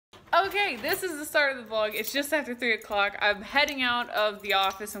Okay, this is the start of the vlog. It's just after 3 o'clock. I'm heading out of the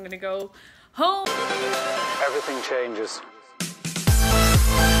office. I'm gonna go home. Everything changes.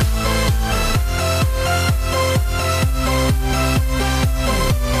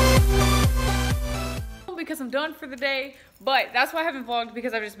 Because I'm done for the day, but that's why I haven't vlogged,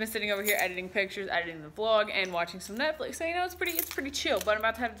 because I've just been sitting over here editing pictures, editing the vlog, and watching some Netflix. So you know, it's pretty chill. But I'm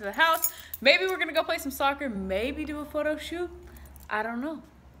about to head to the house. Maybe we're gonna go play some soccer. Maybe do a photo shoot. I don't know.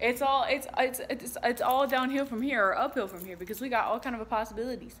 It's all downhill from here, or uphill from here, because we got all kind of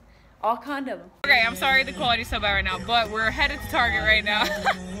possibilities. All kind of them. Okay, I'm sorry the quality's so bad right now, but we're headed to Target right now.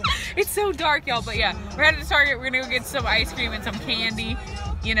 It's so dark, y'all, but yeah, we're headed to Target. We're gonna go get some ice cream and some candy.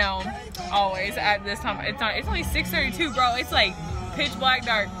 You know, always at this time. It's only 6:32, bro. It's like pitch black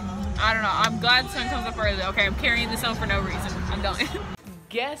dark. I don't know. I'm glad the sun comes up early. Okay, I'm carrying this on for no reason. I'm done.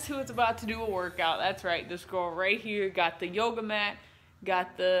 Guess who is about to do a workout? That's right, this girl right here. Got the yoga mat.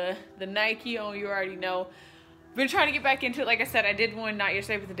 Got the Nike on, you already know. Been trying to get back into it. Like I said, I did one not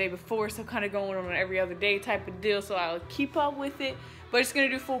yesterday but the day before, so kind of going on an every other day type of deal, so I'll keep up with it. But it's gonna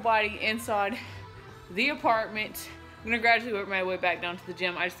do full body inside the apartment. I'm gonna gradually work my way back down to the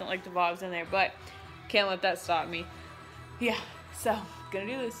gym. I just don't like the vlogs in there, but can't let that stop me. Yeah, so gonna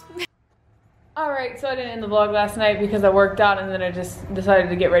do this. Alright, so I didn't end the vlog last night because I worked out, and then I just decided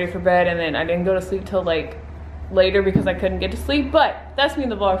to get ready for bed, and then I didn't go to sleep till like later because I couldn't get to sleep. But that's me in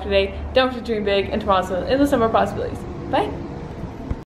the vlog today. Don't forget to dream big, and tomorrow's endless number of possibilities. Bye.